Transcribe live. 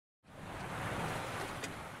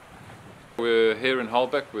We're here in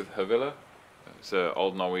Hallbæk with Hawila. It's an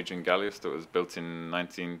old Norwegian galleass that was built in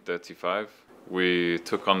 1935. We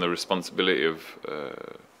took on the responsibility of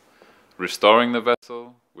restoring the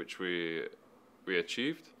vessel, which we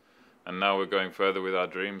achieved, and now we're going further with our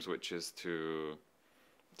dreams, which is to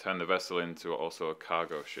turn the vessel into also a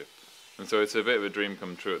cargo ship. And so it's a bit of a dream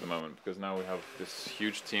come true at the moment, because now we have this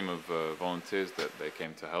huge team of volunteers that they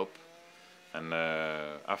came to help. And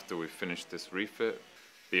after we've finished this refit,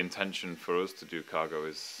 the intention for us to do cargo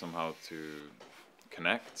is somehow to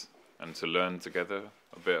connect and to learn together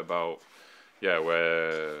a bit about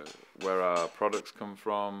where our products come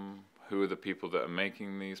from, who are the people that are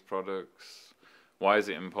making these products, why is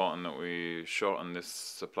it important that we shorten this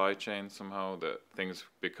supply chain somehow, that things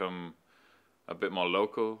become a bit more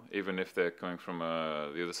local, even if they're coming from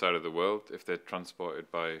the other side of the world, if they're transported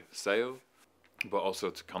by sail, but also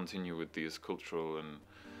to continue with these cultural and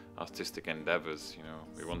artistic endeavors. You know,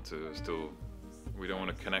 we want to we don't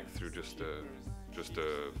want to connect through just a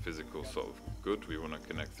physical sort of good. We want to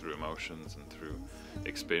connect through emotions and through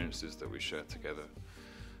experiences that we share together.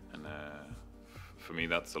 And for me,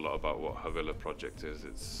 that's a lot about what Hawila Project is.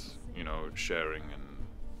 It's, you know, sharing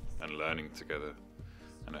and learning together.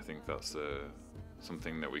 And I think that's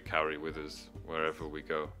something that we carry with us wherever we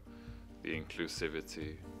go. The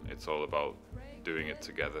inclusivity, it's all about doing it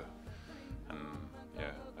together. And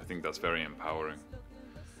yeah, I think that's very empowering.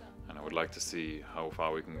 And I would like to see how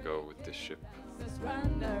far we can go with this ship.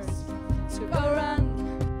 To go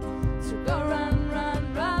run.